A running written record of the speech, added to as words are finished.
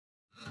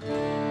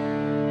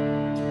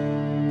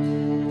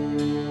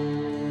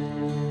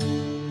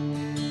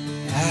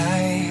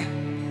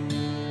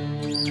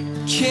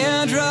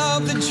I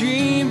drop the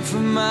dream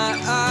from my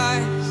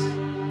eyes,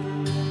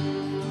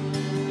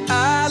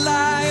 I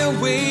lie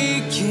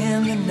awake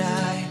in the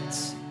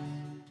nights.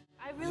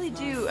 I really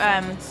do,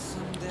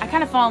 I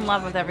kind of fall in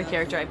love with every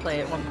character I play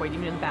at one point,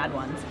 even the bad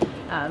ones.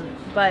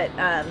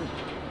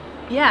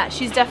 Yeah,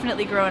 she's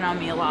definitely grown on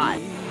me a lot.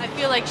 I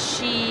feel like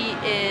she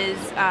is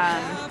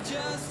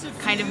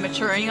kind of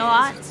maturing a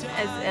lot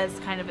as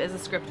the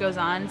script goes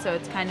on, so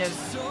it's kind of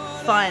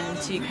fun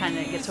to kind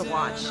of get to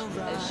watch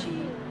as she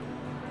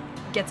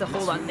gets a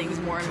hold on things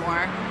more and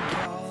more.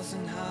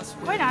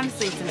 Quite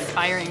honestly, it's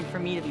inspiring for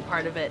me to be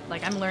part of it.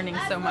 Like, I'm learning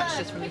so much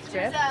just from the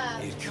script.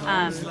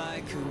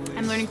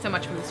 I'm learning so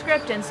much from the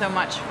script and so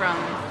much from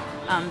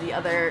the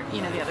other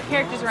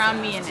characters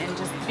around me, and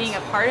just being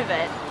a part of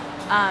it.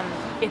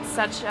 It's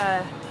such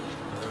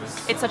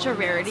a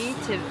rarity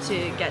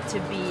to get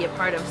to be a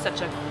part of such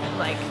a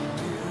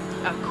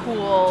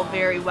cool,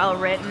 very well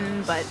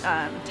written but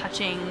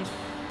touching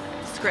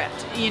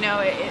script. You know,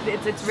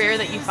 it's rare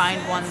that you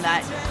find one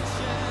that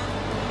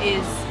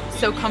is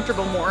so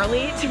comfortable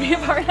morally to be a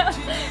part of.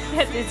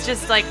 It's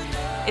just a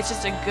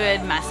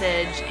good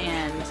message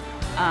and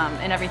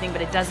everything,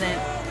 but it's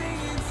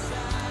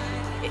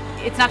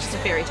not just a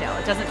fairy tale.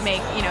 It doesn't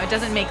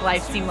make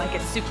life seem like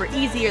it's super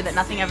easy or that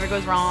nothing ever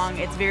goes wrong.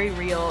 It's very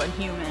real and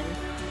human,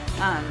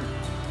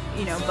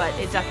 but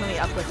it definitely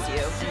uplifts you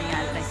in the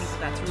end, and I think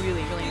that's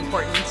really, really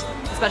important,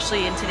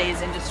 especially in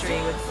today's industry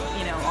with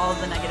all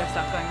of the negative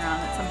stuff going around.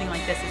 That something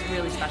like this is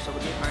really special to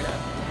be a part of.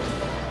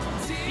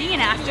 Being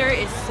an actor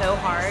is so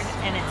hard,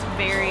 and it's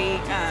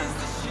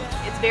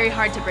very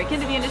hard to break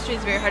into the industry.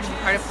 It's very hard to be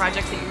part of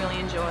projects that you really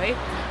enjoy.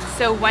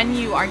 So when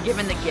you are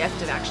given the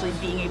gift of actually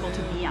being able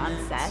to be on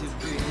set,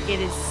 it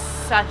is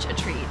such a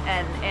treat.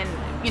 And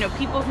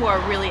people who are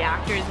really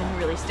actors and who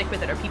really stick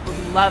with it are people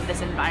who love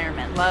this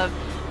environment, love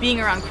being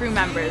around crew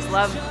members,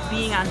 love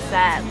being on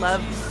set,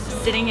 love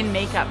sitting in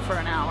makeup for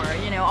an hour.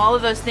 All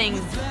of those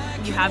things,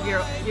 you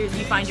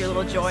find your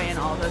little joy in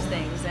all of those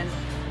things, and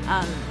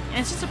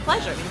it's just a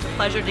pleasure. It's a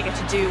pleasure to get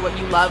to do what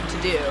you love to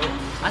do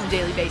on a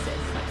daily basis.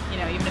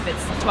 Even if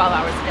it's 12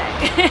 hours a day.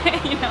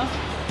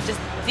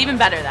 It's even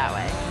better that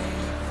way.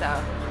 So.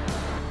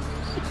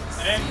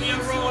 And we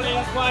are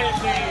rolling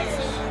quietly.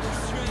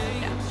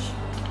 Yeah.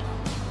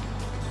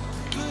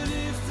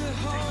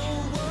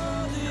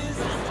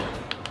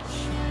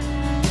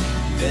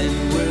 Then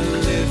we're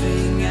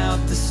living out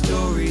the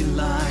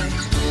storyline.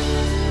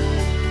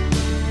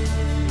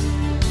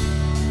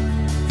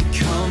 It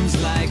comes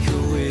like a